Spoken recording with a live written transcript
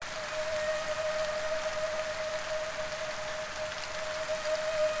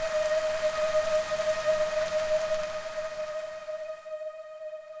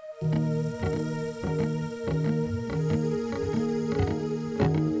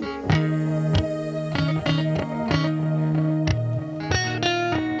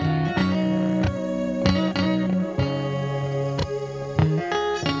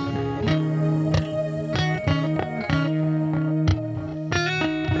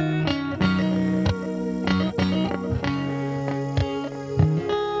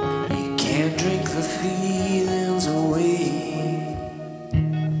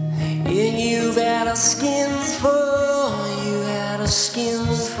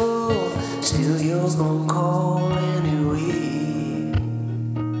till you're gonna call anyway.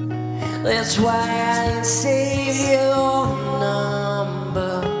 That's why I ain't save your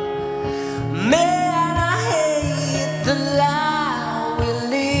number. Man, I hate the life we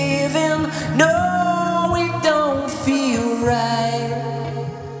live in. No, it don't feel right.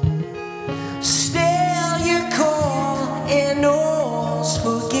 Still you call and all's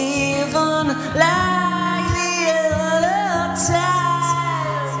forgiven like the other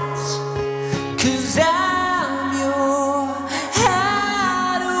times. 'Cause I'm your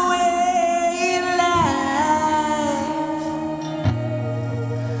hideaway life.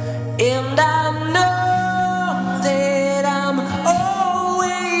 And I know that I'm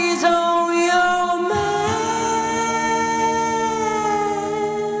always on your mind.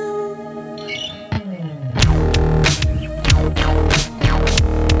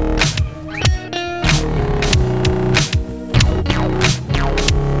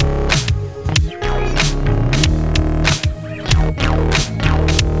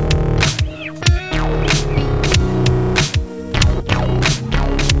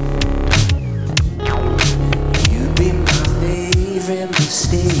 You'd be my favorite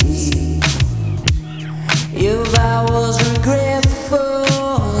mistake if I was regretful.